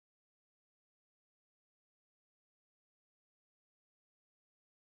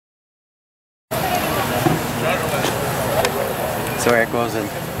So Eric, what was it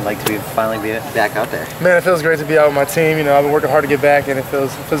like to finally be back out there? Man, it feels great to be out with my team. You know, I've been working hard to get back, and it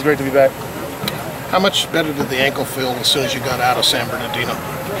feels great to be back. How much better did the ankle feel as soon as you got out of San Bernardino?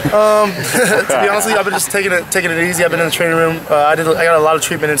 To be honest with you, I've been just taking it easy. I've been in the training room. I got a lot of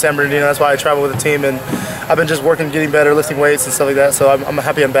treatment in San Bernardino. That's why I travel with the team, and I've been just working, getting better, lifting weights and stuff like that. So I'm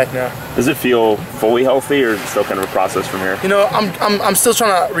happy I'm back now. Does it feel fully healthy, or is it still kind of a process from here? You know, I'm still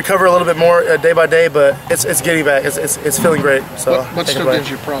trying to recover a little bit more day by day, but it's getting back. It's feeling great. So what still gives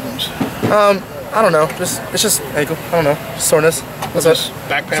you problems? I don't know. It's just ankle. I don't know. Just soreness. What's this?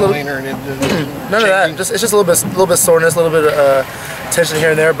 Back paneling or none of that. It's just a little bit soreness, a little bit of tension here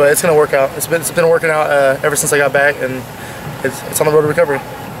and there, but it's gonna work out. It's been working out ever since I got back, and it's on the road to recovery.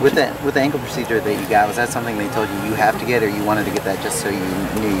 With the ankle procedure that you got, was that something they told you have to get, or you wanted to get that just so you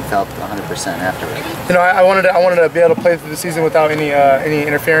knew you felt 100% afterwards? You know, I wanted to be able to play through the season without any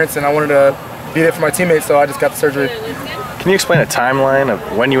interference, and I wanted to be there for my teammates, so I just got the surgery. Can you explain a timeline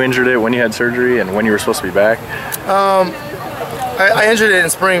of when you injured it, when you had surgery, and when you were supposed to be back? I injured it in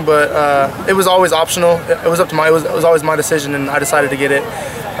spring, but it was always optional. It was always my decision, and I decided to get it.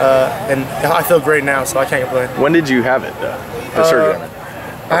 And I feel great now, so I can't complain. When did you have it, the surgery?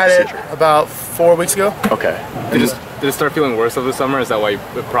 I had it about 4 weeks ago. Okay. Did it start feeling worse over the summer? Is that why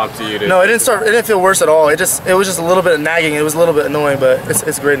it prompted you to? No, it didn't feel worse at all. It was just a little bit nagging. It was a little bit annoying, but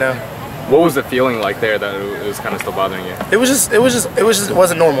it's great now. What was the feeling like there that it was kind of still bothering you? It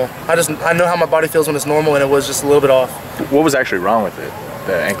wasn't normal. I know how my body feels when it's normal, and it was just a little bit off. What was actually wrong with it,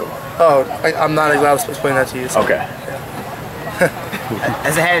 the ankle? Oh, I'm not allowed to explain that to you. So. Okay.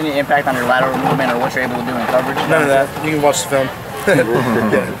 Has it had any impact on your lateral movement or what you're able to do in coverage? None of that. You can watch the film.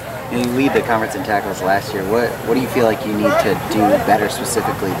 Yeah. You lead the conference in tackles last year. What do you feel like you need to do better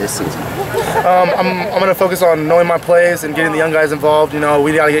specifically this season? I'm going to focus on knowing my plays and getting the young guys involved. You know,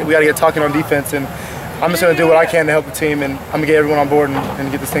 we gotta get talking on defense, and I'm just going to do what I can to help the team, and I'm going to get everyone on board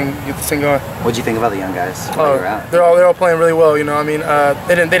and get this thing going. What'd you think about the young guys while you were out? They're all playing really well. You know, I mean,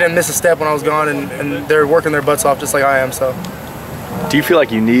 they didn't miss a step when I was gone, and they're working their butts off just like I am. So. Do you feel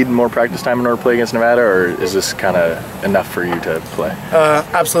like you need more practice time in order to play against Nevada, or is this kind of enough for you to play?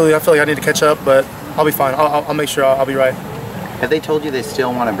 Absolutely. I feel like I need to catch up, but I'll be fine. I'll make sure I'll be right. Have they told you they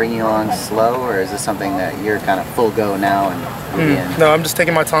still want to bring you on slow, or is this something that you're kind of full go now and No, I'm just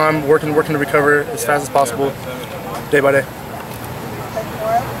taking my time, working to recover as fast as possible, day by day.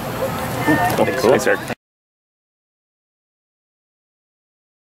 Cool. Thanks, Eric.